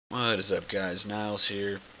What is up, guys? Niles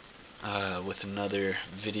here with another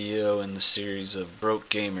video in the series of Broke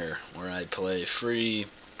Gamer, where I play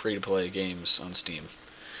free-to-play games on Steam.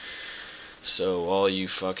 So all you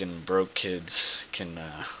fucking broke kids can,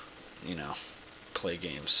 play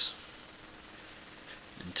games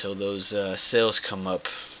until those sales come up,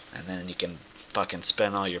 and then you can fucking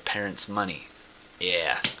spend all your parents' money.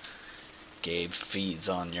 Yeah, Gabe feeds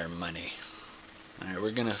on your money. Alright,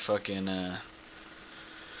 we're gonna fucking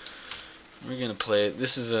we're gonna play.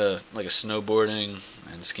 This is like a snowboarding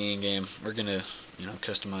and skiing game. We're gonna,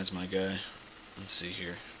 customize my guy. Let's see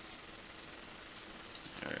here.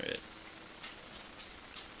 All right.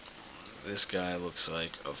 This guy looks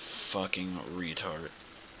like a fucking retard.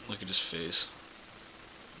 Look at his face.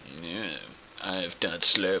 Yeah, I've done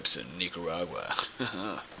slopes in Nicaragua.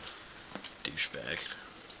 Douchebag.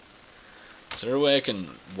 Is there a way I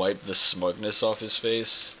can wipe the smugness off his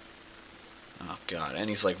face? Oh god, and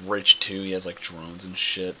he's like rich too, he has like drones and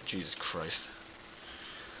shit. Jesus Christ.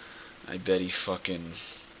 I bet he fucking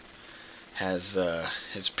has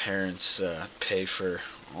his parents pay for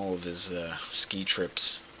all of his ski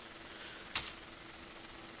trips.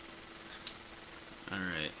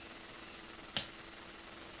 Alright.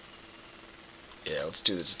 Yeah, let's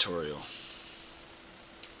do the tutorial.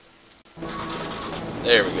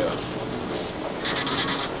 There we go.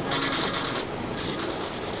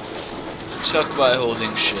 Tuck by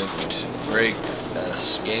holding shift, brake,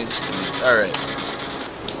 S, gain speed. Alright.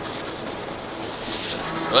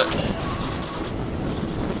 What?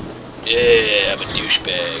 Yeah, I'm a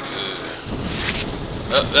douchebag.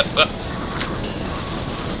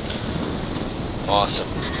 Awesome,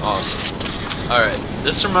 awesome. Alright,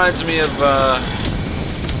 this reminds me of the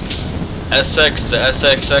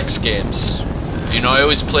SSX games. You know, I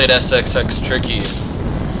always played SSX Tricky.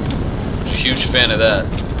 I'm a huge fan of that.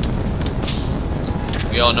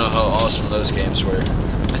 We all know how awesome those games were.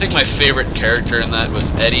 I think my favorite character in that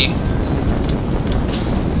was Eddie.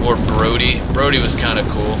 Or Brody. Brody was kind of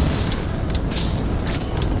cool.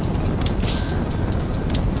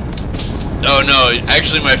 Oh no,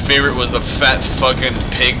 actually my favorite was the fat fucking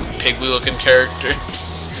pigly looking character.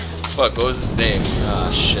 Fuck, what was his name?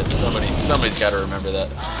 Ah shit, somebody's gotta remember that.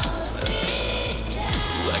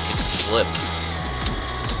 Ooh, I can flip.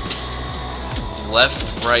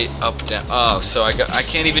 Left, right, up, down. Oh, so I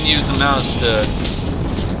can't even use the mouse to.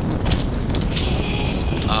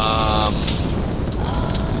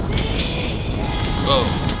 Oh.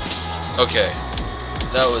 Okay.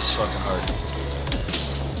 That was fucking hard.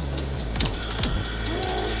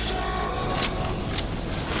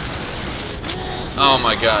 Oh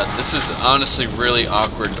my god, this is honestly really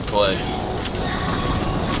awkward to play.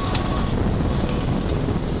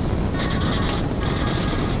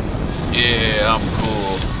 Yeah, I'm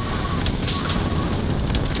cool.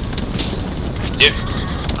 Yep.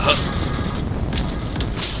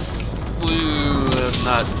 Woo, I'm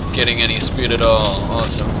not getting any speed at all.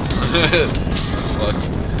 Awesome. Fuck.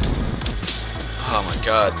 Oh my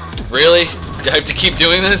god. Really? Do I have to keep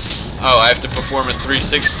doing this? Oh, I have to perform a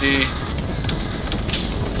 360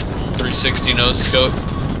 no scope.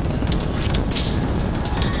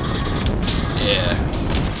 Yeah.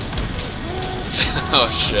 Oh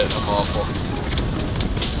shit, I'm awful.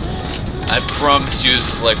 I promise you this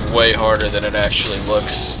is like way harder than it actually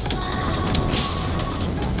looks.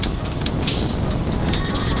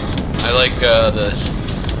 I like the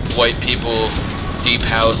white people deep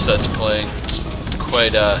house that's playing. It's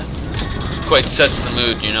quite sets the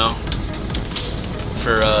mood, you know?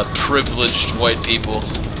 For privileged white people.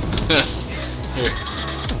 Here.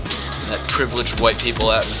 That privileged white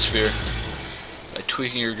people atmosphere. By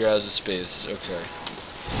tweaking your guys' space. Okay.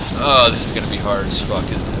 Oh, this is gonna be hard as fuck,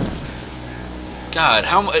 isn't it? God,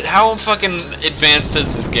 how fucking advanced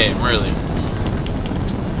is this game, really?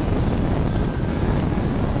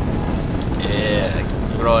 Yeah,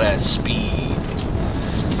 look at all that speed.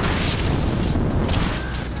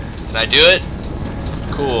 Did I do it?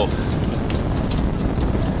 Cool.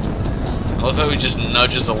 I love how he just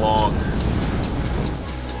nudges along.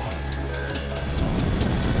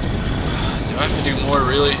 Do I have to do more,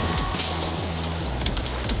 really?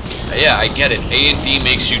 Yeah, I get it. A and D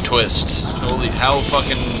makes you twist. Holy, how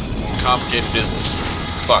fucking complicated is it?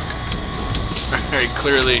 Fuck. Alright,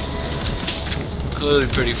 clearly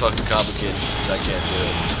pretty fucking complicated since I can't do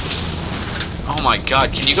it. Oh my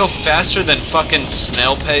god, can you go faster than fucking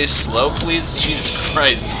snail pace slow, please? Jesus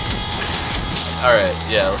Christ. Alright,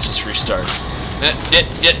 yeah, let's just restart.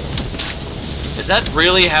 Is that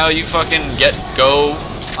really how you fucking go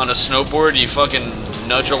on a snowboard? You fucking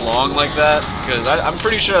nudge along like that? Because I'm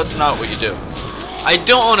pretty sure that's not what you do. I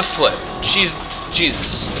don't want to flip.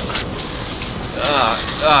 Jesus.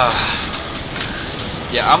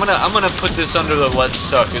 Yeah, I'm gonna put this under the Let's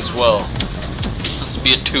Suck as well. This will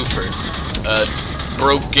be a twofer.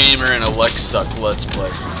 Broke Gamer and a Let's Suck Let's Play.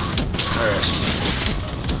 Alright.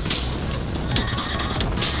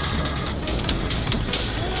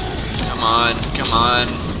 Come on, come on.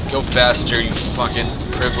 Go faster, you fucking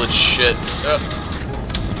privileged shit.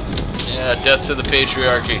 Yeah, death to the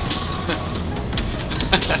patriarchy.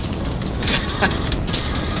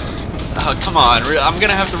 Oh, come on. I'm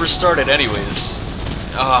gonna have to restart it anyways.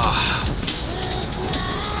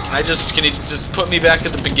 Can you just put me back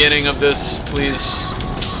at the beginning of this, please?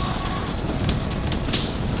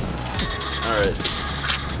 Alright.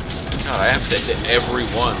 God, I have to hit every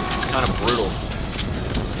one. It's kind of brutal.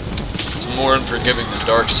 It's more unforgiving than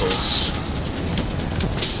Dark Souls.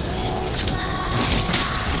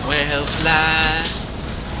 We'll fly.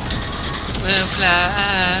 We'll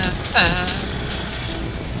fly.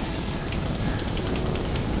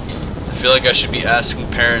 I feel like I should be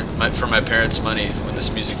asking for my parents' money when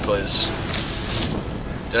this music plays.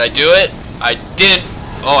 Did I do it? I didn't.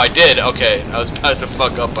 Oh, I did. Okay, I was about to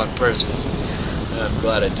fuck up on purpose. I'm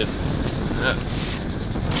glad I didn't.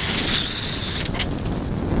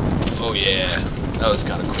 Oh yeah, that was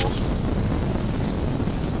kind of cool.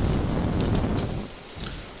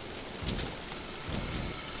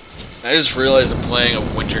 I just realized I'm playing a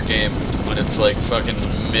winter game when it's like fucking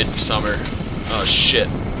midsummer. Oh shit.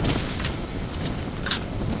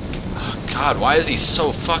 Oh god, why is he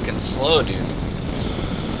so fucking slow, dude?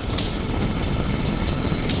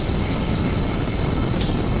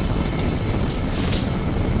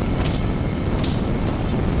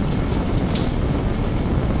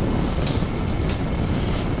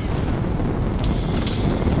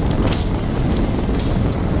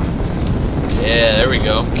 Yeah, there we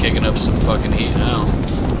go. I'm kicking up some fucking heat now.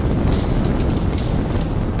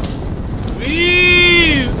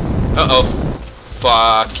 Whee! Uh-oh.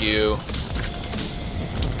 Fuck you.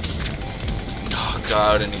 Oh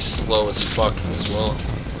god, and he's slow as fuck as well.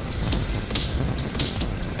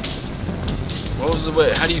 What was the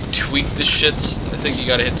way? How do you tweak the shits? I think you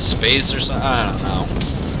gotta hit space or something. I don't know.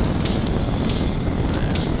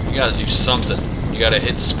 You gotta do something. You gotta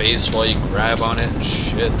hit space while you grab on it and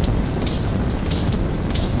shit.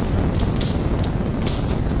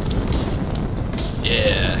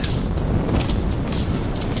 Yeah.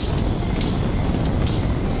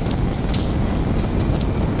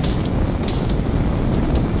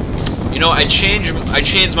 You know, I changed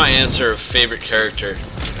my answer of favorite character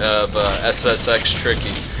of SSX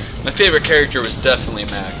Tricky. My favorite character was definitely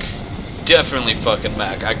Mac. Definitely fucking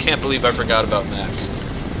Mac. I can't believe I forgot about Mac.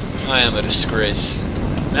 I am a disgrace.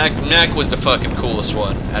 Mac was the fucking coolest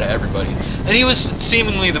one out of everybody. And he was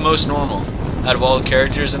seemingly the most normal out of all the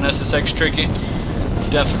characters in SSX Tricky.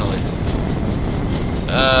 Definitely.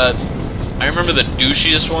 I remember the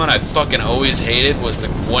douchiest one I fucking always hated was the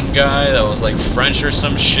one guy that was like French or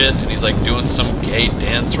some shit, and he's like doing some gay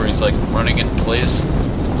dance where he's like running in place.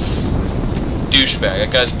 Douchebag.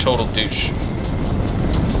 That guy's a total douche.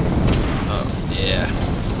 Oh, yeah.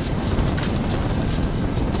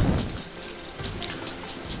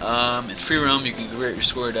 In free roam, you can convert your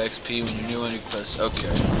scored XP when you're new on your quest. Okay.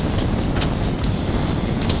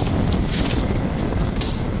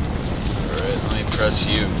 Let me press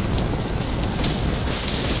U.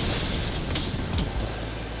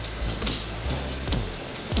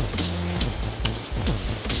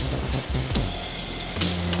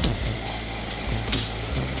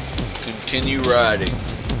 Continue riding.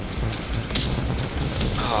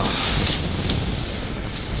 Oh.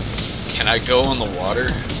 Can I go on the water?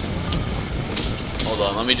 Hold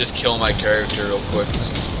on, let me just kill my character real quick.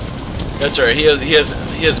 That's alright. He has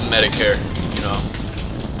Medicare, you know.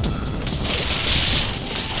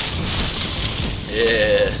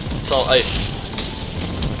 Yeah, it's all ice.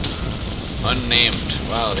 Unnamed.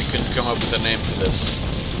 Wow, they couldn't come up with a name for this.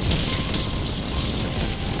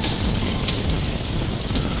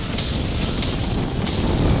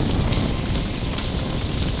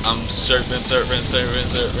 I'm surfing on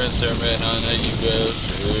the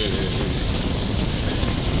USA.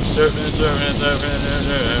 Surfing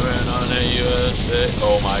on the USA.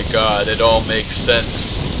 Oh my god, it all makes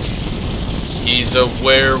sense. He's a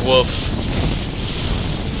werewolf.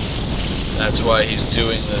 That's why he's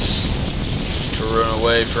doing this, to run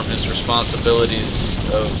away from his responsibilities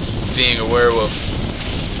of being a werewolf.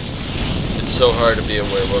 It's so hard to be a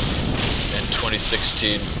werewolf in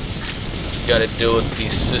 2016. You gotta deal with the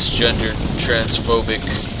cisgender, transphobic,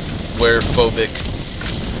 werephobic,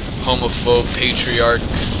 homophobe, patriarch,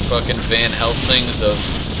 fucking Van Helsings of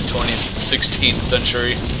the 2016th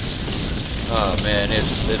century. Oh man,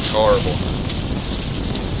 it's horrible.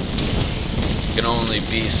 You can only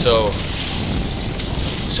be so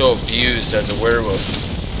abused as a werewolf.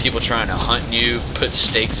 People trying to hunt you, put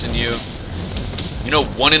stakes in you. You know,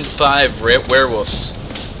 1 in 5 werewolves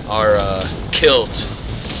are killed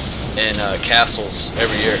in castles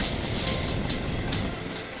every year.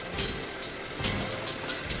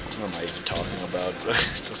 What am I even talking about? What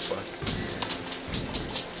the fuck?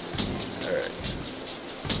 Alright.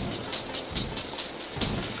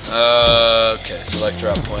 Okay, select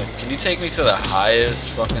drop point. Can you take me to the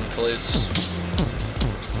highest fucking place?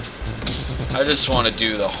 I just want to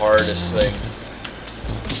do the hardest thing.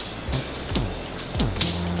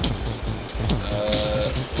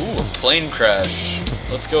 Ooh, a plane crash.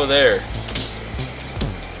 Let's go there.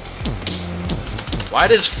 Why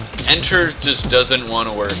does enter just doesn't want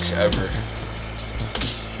to work ever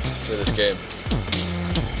for this game?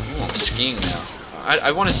 Ooh, I'm skiing now.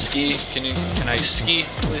 I want to ski. Can I ski,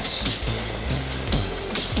 please?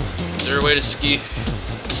 Is there a way to ski?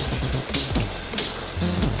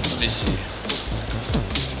 Let me see.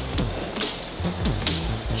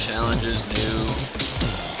 Challenges new.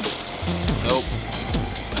 Nope.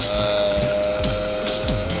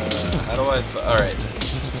 How do I? Alright.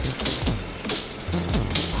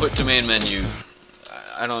 Quit to main menu.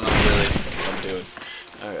 I don't know really what I'm doing.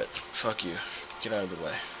 Alright. Fuck you. Get out of the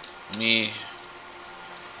way. Me.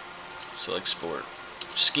 Select sport.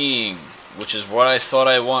 Skiing, which is what I thought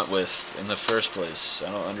I went with in the first place.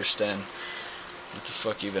 I don't understand what the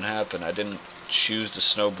fuck even happened. I didn't choose the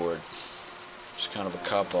snowboard. It's kind of a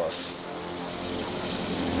cop-off.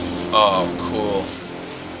 Oh, cool.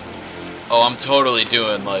 Oh, I'm totally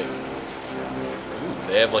doing like... Ooh,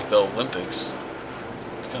 they have like the Olympics.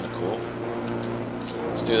 It's kind of cool.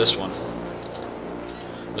 Let's do this one.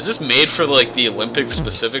 Was this made for like the Olympics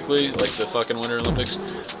specifically? Like the fucking Winter Olympics?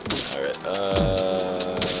 Alright,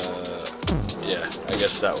 yeah, I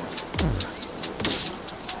guess that one.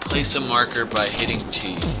 Place a marker by hitting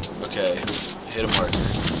T. Okay, hit a marker.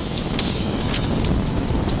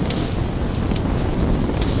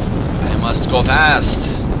 I must go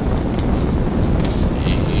fast.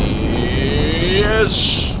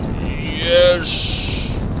 Yes! Yes!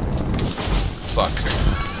 Fuck.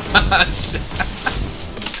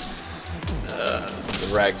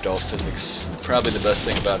 The ragdoll physics. Probably the best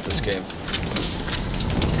thing about this game.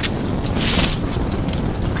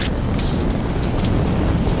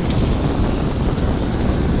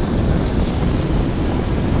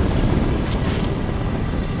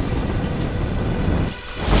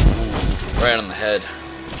 Ooh, right on the head.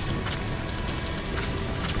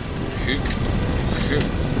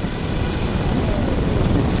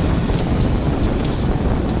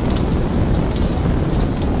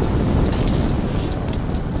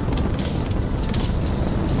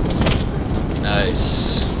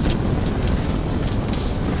 Nice.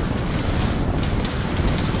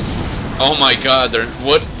 Oh my god, they're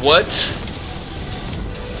what?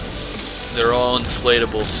 They're all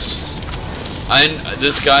inflatables.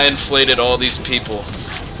 This guy inflated all these people.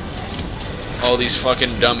 All these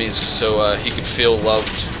fucking dummies so he could feel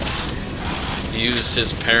loved. He used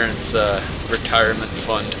his parents' retirement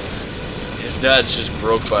fund. His dad's just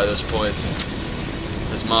broke by this point.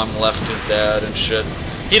 His mom left his dad and shit.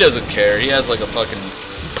 He doesn't care. He has like a fucking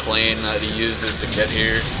plane that he uses to get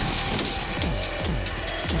here.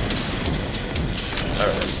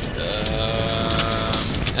 Alright.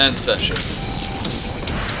 End session.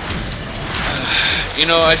 You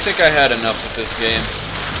know, I think I had enough with this game.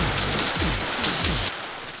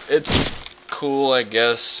 It's cool, I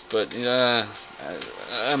guess, but yeah,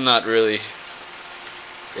 I'm not really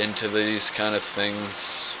into these kind of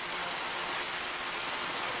things.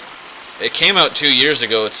 It came out 2 years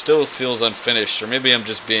ago, it still feels unfinished, or maybe I'm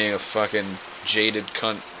just being a fucking jaded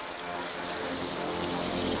cunt.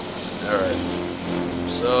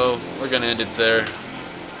 Alright, so we're gonna end it there.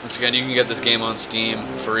 Once again, you can get this game on Steam,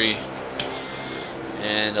 free,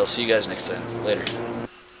 and I'll see you guys next time. Later.